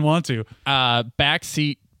it, didn't want to.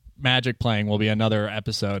 Backseat Magic playing will be another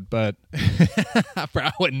episode, but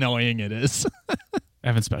how annoying it is.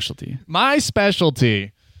 Evan's specialty. My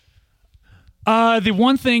specialty. The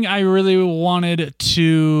one thing I really wanted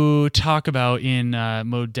to talk about in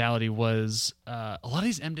modality was a lot of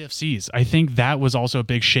these MDFCs. I think that was also a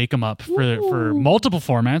big shake 'em up for multiple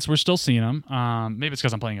formats. We're still seeing them. Maybe it's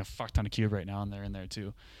because I'm playing a fuck ton of Cube right now, and they're in there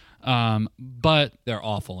too. But they're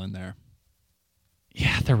awful in there.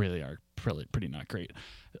 Yeah, they really are pretty not great.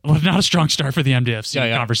 Well, not a strong start for the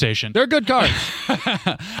MDFC conversation. They're good cards.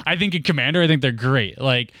 I think in Commander, I think they're great.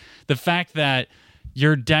 Like the fact that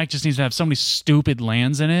your deck just needs to have so many stupid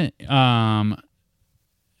lands in it.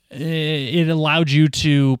 It allowed you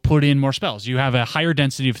to put in more spells. You have a higher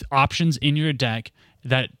density of options in your deck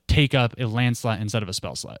that take up a land slot instead of a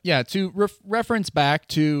spell slot. Yeah, to reference back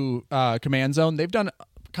to Command Zone, they've done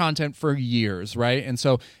content for years, right? And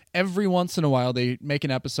so every once in a while they make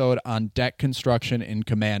an episode on deck construction in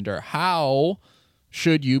Commander. How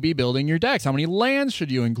should you be building your decks? How many lands should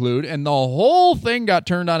you include? And the whole thing got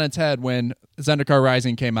turned on its head when Zendikar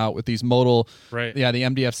Rising came out with these modal, Right. the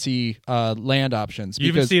MDFC land options. You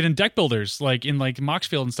even see it in deck builders, like in like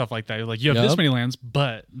Moxfield and stuff like that. Like, you have this many lands,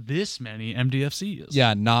 but this many MDFCs.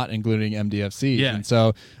 Yeah, not including MDFCs. Yeah. And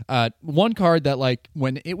so one card that, like,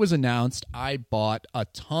 when it was announced, I bought a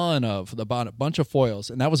bunch of foils,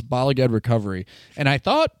 and that was Bala Ged Recovery. And I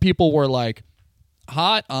thought people were like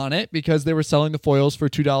hot on it because they were selling the foils for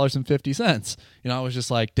 $2.50. I was just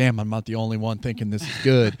like, damn, I'm not the only one thinking this is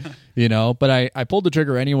good, but I pulled the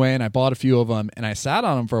trigger anyway, and I bought a few of them, and I sat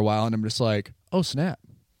on them for a while, and I'm just like, oh snap,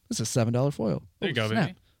 this is a $7 foil. There you go, snap.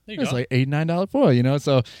 baby. There you It's go. like $8, $9 foil,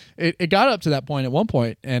 so it got up to that point at one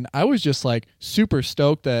point, and I was just like super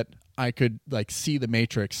stoked that I could like see the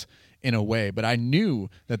Matrix in a way, but I knew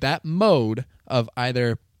that mode of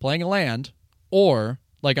either playing a land or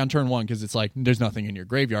like on turn 1, because it's like there's nothing in your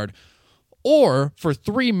graveyard, or for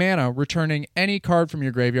 3 mana returning any card from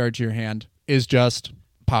your graveyard to your hand is just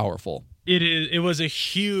powerful. It was a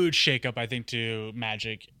huge shakeup, I think, to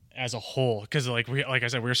Magic as a whole, because like I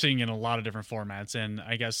said, we're seeing in a lot of different formats, and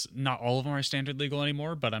I guess not all of them are standard legal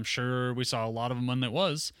anymore, but I'm sure we saw a lot of them when that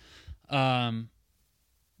was. I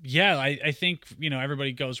think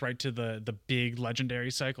everybody goes right to the big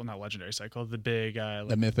legendary cycle, not legendary cycle, the big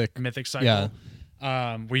The mythic cycle. Yeah.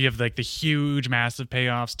 Where you have like the huge, massive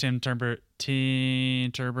payoffs, Turn Timber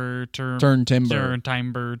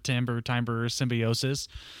Symbiosis,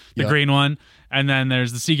 the green one, and then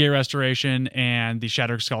there's the Seagate Restoration and the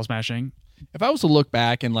Shatter Skull Smashing. If I was to look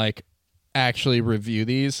back and like actually review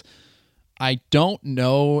these, I don't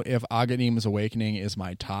know if Aghanim's Awakening is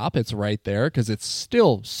my top. It's right there because it's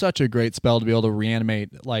still such a great spell to be able to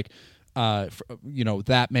reanimate like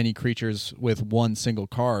that many creatures with one single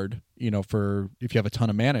card, for if you have a ton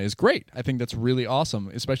of mana is great. I think that's really awesome,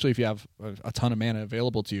 especially if you have a ton of mana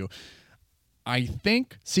available to you. I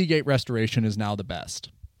think Seagate Restoration is now the best.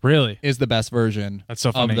 Really? Is the best version That's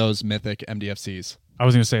so funny. of those mythic MDFCs. I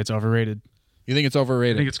was going to say it's overrated. You think it's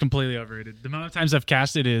overrated? I think it's completely overrated. The amount of times I've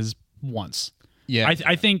cast it is once. Yeah.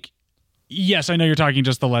 I think, yes, I know you're talking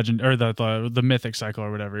just the legend or the mythic cycle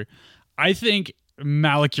or whatever. I think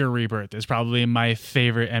Malakir Rebirth is probably my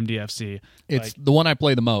favorite MDFC. It's the one I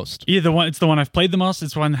play the most. Yeah, it's the one I've played the most.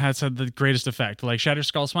 It's the one that has had the greatest effect. Like Shatter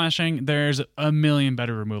Skull Smashing, there's a million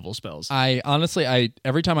better removal spells. I honestly,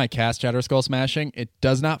 every time I cast Shatter Skull Smashing, it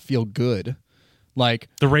does not feel good. Like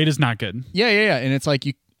the rate is not good. Yeah, and it's like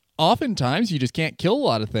oftentimes you just can't kill a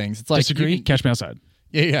lot of things. It's like disagree. Catch me outside.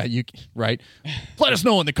 Yeah, you right. Let us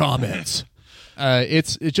know in the comments.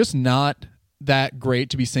 It's just not that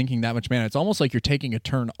great to be sinking that much mana. It's almost like you're taking a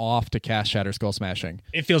turn off to cast Shatter Skull Smashing.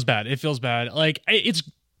 It feels bad. Like it's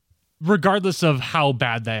regardless of how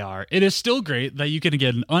bad they are, it is still great that you can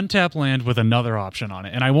get an untapped land with another option on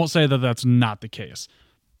it. And I won't say that that's not the case,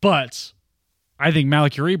 but I think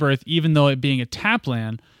Malakir Rebirth, even though it being a tap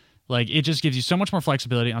land, like it just gives you so much more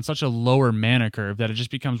flexibility on such a lower mana curve that it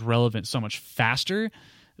just becomes relevant so much faster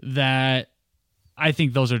that I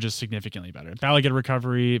think those are just significantly better. Bala Ged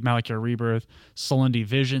Recovery, Malakir Rebirth, Solindy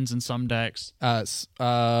Visions in some decks.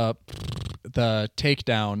 The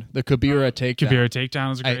takedown, the Kabira takedown. Kabira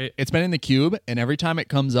takedown is great. It's been in the cube, and every time it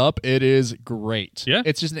comes up, it is great. Yeah.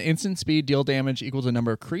 It's just an instant speed, deal damage equals the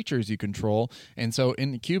number of creatures you control. And so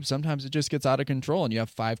in the cube, sometimes it just gets out of control, and you have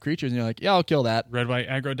 5 creatures, and you're like, yeah, I'll kill that. Red-white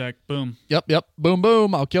aggro deck, boom. Yep, boom,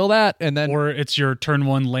 boom, I'll kill that. And then, or it's your turn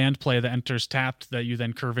 1 land play that enters tapped that you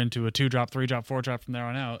then curve into a 2-drop, 3-drop, 4-drop from there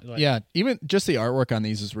on out. Like, yeah, even just the artwork on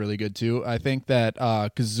these is really good too. I think that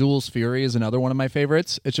Kazul's Fury is another one of my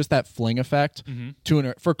favorites. It's just that fling effect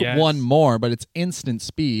for one more, but it's instant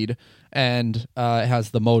speed and it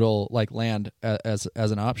has the modal like land as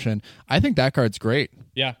an option. I think that card's great.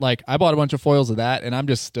 Yeah, like I bought a bunch of foils of that, and I'm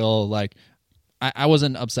just still like, I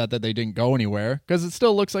wasn't upset that they didn't go anywhere because it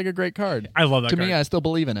still looks like a great card. I love that. To me, I still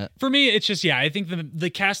believe in it. For me, it's just I think the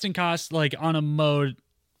casting cost like on a mode,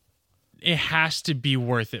 it has to be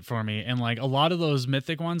worth it for me. And like a lot of those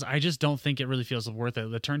mythic ones, I just don't think it really feels worth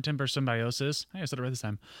it. The Turn Timber Symbiosis, I said it right this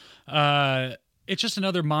time. It's just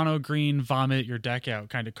another mono green vomit your deck out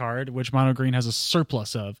kind of card, which mono green has a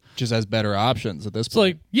surplus of. Just has better options at this point. So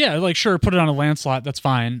like, yeah, like sure, put it on a land slot, that's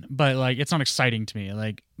fine. But like, it's not exciting to me.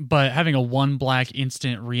 Like, but having a 1 black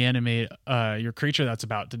instant reanimate your creature that's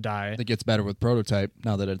about to die. That gets better with Prototype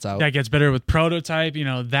now that it's out. That gets better with Prototype,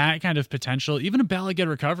 that kind of potential. Even a Bala Ged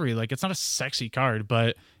Recovery, like it's not a sexy card,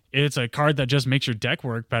 but it's a card that just makes your deck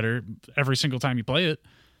work better every single time you play it.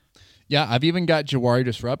 Yeah, I've even got Jawari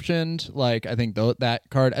Disruptioned. Like, I think that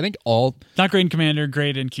card, I think all... Not great in Commander,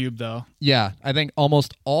 great in Cube, though. Yeah, I think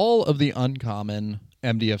almost all of the uncommon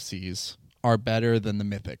MDFCs are better than the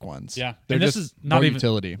mythic ones. Yeah. They're And this just is not more even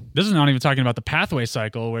utility. This is not even talking about the pathway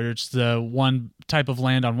cycle, where it's the one type of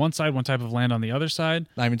land on one side, one type of land on the other side.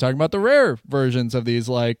 Not even talking about the rare versions of these,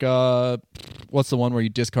 like, what's the one where you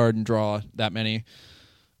discard and draw that many?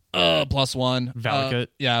 +1. Valakut.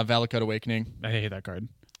 Yeah, Valakut Awakening. I hate that card.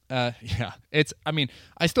 Yeah,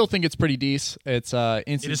 I still think it's pretty decent. It's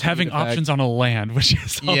instant. It is having effect. options on a land, which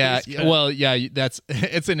is Yeah, good. well, yeah,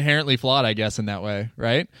 it's inherently flawed, I guess, in that way,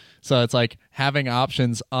 right? So it's like having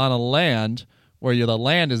options on a land where the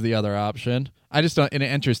land is the other option. I just don't, and it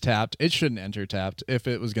enters tapped. It shouldn't enter tapped if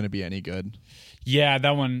it was going to be any good. Yeah,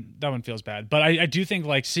 that one feels bad. But I do think,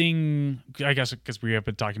 like, seeing, I guess because we have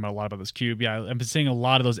been talking about a lot about this cube, yeah, I've been seeing a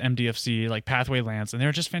lot of those MDFC, like, pathway lands, and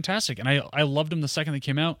they're just fantastic. And I loved them the second they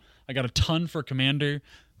came out. I got a ton for Commander,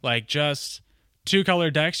 like, just 2-color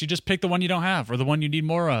decks. You just pick the one you don't have or the one you need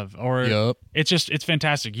more of. Or Yep. It's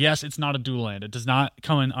fantastic. Yes, it's not a dual land. It does not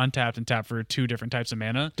come in untapped and tapped for 2 different types of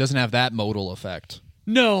mana. Doesn't have that modal effect.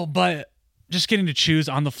 No, but just getting to choose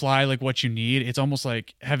on the fly, like, what you need, it's almost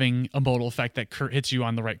like having a modal effect that hits you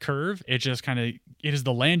on the right curve. It just kind of, it is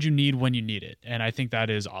the land you need when you need it. And I think that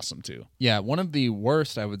is awesome too. Yeah, one of the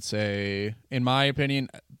worst, I would say, in my opinion,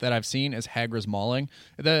 that I've seen is Hagra's Mauling.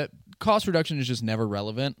 The cost reduction is just never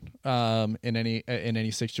relevant in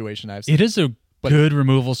any situation I've seen. It is a good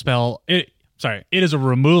removal spell. It is a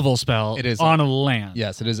removal spell on a land.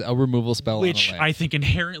 Yes, it is a removal spell which on a land. I think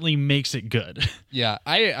inherently makes it good. Yeah,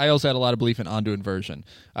 I also had a lot of belief in Ondu Inversion.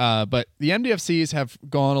 But the MDFCs have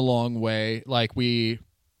gone a long way. Like, we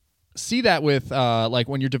see that with, like,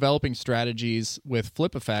 when you're developing strategies with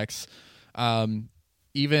flip effects,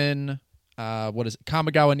 even...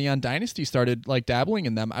 Kamigawa Neon Dynasty started, like, dabbling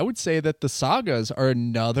in them. I would say that the sagas are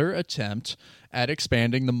another attempt at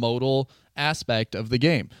expanding the modal aspect of the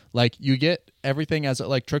game. Like, you get everything as it,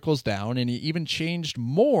 like, trickles down, and he even changed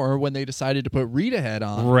more when they decided to put Read Ahead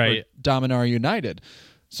on right. Dominar United.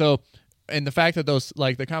 So, and the fact that those,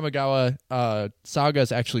 like, the Kamigawa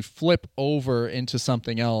sagas actually flip over into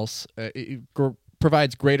something else,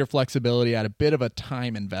 provides greater flexibility at a bit of a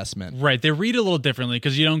time investment. Right. They read a little differently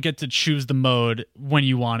because you don't get to choose the mode when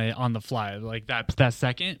you want it on the fly, like that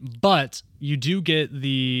second. But you do get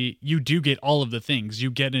all of the things.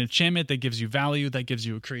 You get an enchantment that gives you value, that gives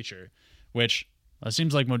you a creature, which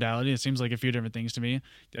seems like modality. It seems like a few different things to me.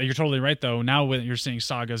 You're totally right, though. Now when you're seeing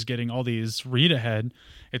sagas getting all these read ahead,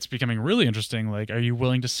 it's becoming really interesting. Like, are you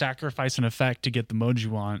willing to sacrifice an effect to get the mode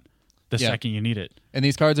you want the second you need it? And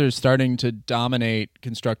these cards are starting to dominate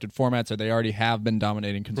constructed formats, or they already have been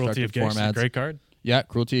dominating constructed Cruelty of formats. Gix, great card. Yeah,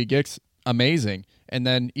 Cruelty of Gix, amazing. And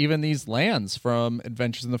then even these lands from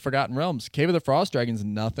Adventures in the Forgotten Realms, Cave of the Frost Dragons,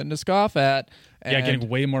 nothing to scoff at. And getting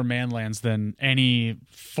way more man lands than any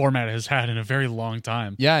format has had in a very long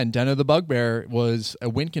time. Yeah, and Den of the Bugbear was a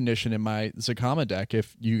win condition in my Zakama deck.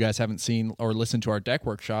 If you guys haven't seen or listened to our deck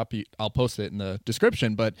workshop, I'll post it in the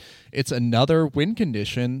description, but it's another win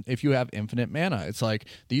condition if you have infinite mana. It's like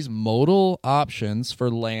these modal options for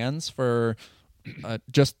lands, for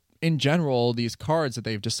just in general, these cards that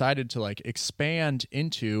they've decided to, like, expand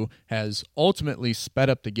into has ultimately sped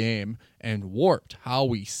up the game and warped how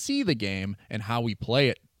we see the game and how we play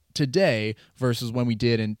it today versus when we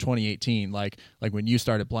did in 2018, like when you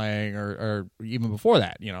started playing or even before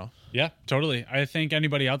that, you know? Yeah, totally. I think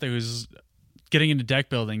anybody out there who's getting into deck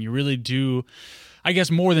building, you really do, I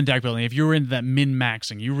guess, more than deck building. If you're into that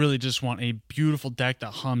min-maxing, you really just want a beautiful deck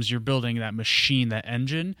that hums. You're building that machine, that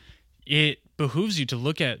engine. It behooves you to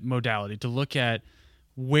look at modality, to look at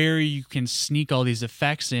where you can sneak all these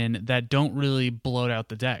effects in that don't really bloat out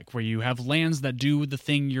the deck, where you have lands that do the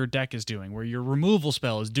thing your deck is doing, where your removal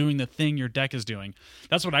spell is doing the thing your deck is doing.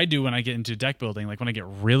 That's what I do when I get into deck building. Like, when I get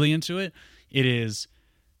really into it, it is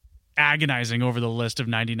agonizing over the list of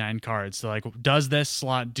 99 cards. So, like, does this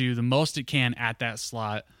slot do the most it can at that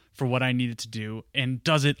slot for what I need it to do? And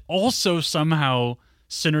does it also somehow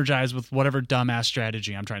synergize with whatever dumbass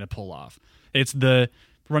strategy I'm trying to pull off? It's the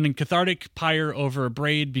running Cathartic Pyre over a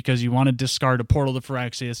Braid because you want to discard a Portal to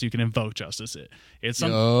Phyrexia so you can invoke Justice it.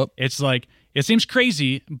 It's like, it seems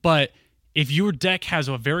crazy, but if your deck has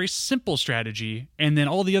a very simple strategy and then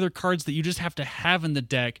all the other cards that you just have to have in the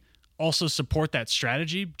deck also support that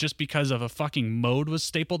strategy just because of a fucking mode was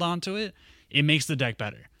stapled onto it, it makes the deck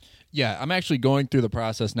better. Yeah, I'm actually going through the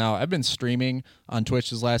process now. I've been streaming on Twitch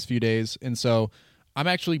these last few days, and so I'm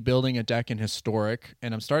actually building a deck in Historic,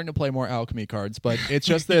 and I'm starting to play more Alchemy cards, but it's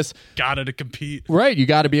just this. Gotta to compete. Right, you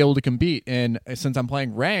got to be able to compete. And since I'm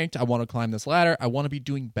playing ranked, I want to climb this ladder. I want to be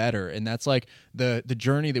doing better. And that's like the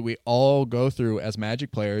journey that we all go through as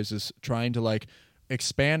Magic players, is trying to like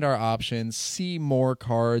expand our options, see more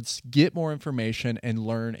cards, get more information, and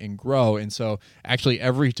learn and grow. And so actually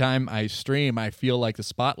every time I stream, I feel like the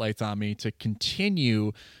spotlight's on me to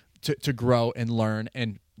continue to grow and learn.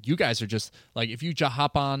 And you guys are just like, if you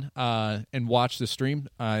hop on and watch the stream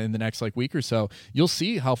in the next like week or so, you'll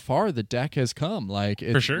see how far the deck has come. Like,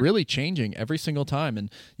 it's really changing every single time. And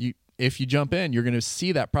if you jump in, you're going to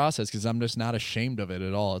see that process, because I'm just not ashamed of it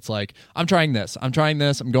at all. It's like, I'm trying this, I'm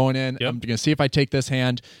going in, I'm going to see if I take this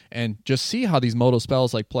hand, and just see how these modal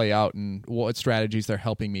spells like play out, and what strategies they're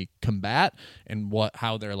helping me combat, and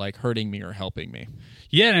how they're like hurting me or helping me.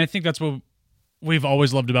 Yeah, and I think that's what we've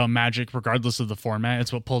always loved about Magic, regardless of the format.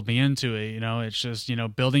 It's what pulled me into it. It's just,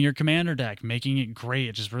 building your commander deck, making it great.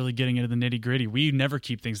 It's just really getting into the nitty gritty. We never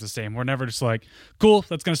keep things the same. We're never just like, cool,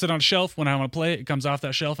 that's going to sit on a shelf. When I want to play it, it comes off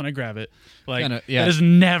that shelf and I grab it. Like, that has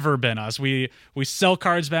never been us. We sell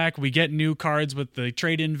cards back. We get new cards with the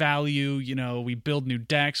trade-in value. We build new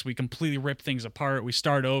decks. We completely rip things apart. We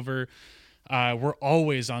start over. We're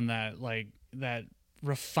always on that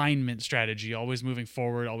refinement strategy, always moving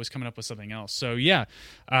forward, always coming up with something else. So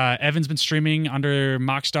Evan's been streaming under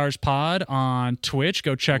MoxStars Pod on Twitch.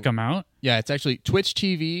 Go check him out. Yeah, it's actually Twitch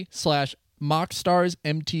TV/MoxStars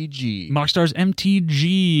MTG. MoxStars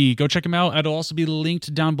MTG. Go check him out. It'll also be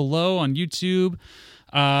linked down below on YouTube.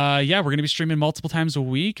 We're going to be streaming multiple times a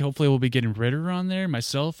week. Hopefully we'll be getting Ritter on there,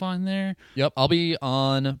 myself on there. Yep, I'll be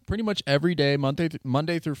on pretty much every day,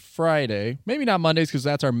 Monday through Friday. Maybe not Mondays, because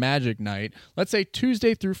that's our Magic night. Let's say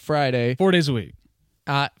Tuesday through Friday. 4 days a week.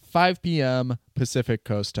 At 5 p.m. Pacific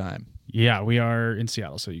Coast time. Yeah, we are in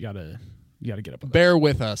Seattle, so you got to get up with Bear us.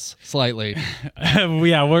 With us slightly.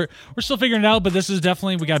 We're still figuring it out, but this is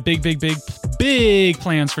definitely, we got big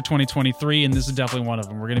plans for 2023, and this is definitely one of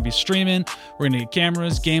them. We're going to be streaming. We're going to get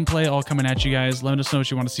cameras, gameplay, all coming at you guys. Let us know what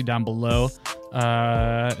you want to see down below.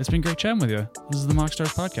 It's been great chatting with you. This is the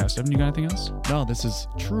MoxStars podcast. Evan, you got anything else? No, this has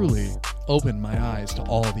truly opened my eyes to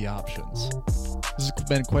all the options. This has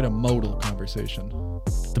been quite a modal conversation.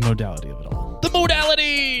 The modality of it all. The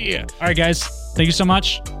modality! All right, guys. Thank you so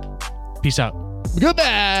much. Peace out.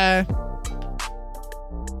 Goodbye.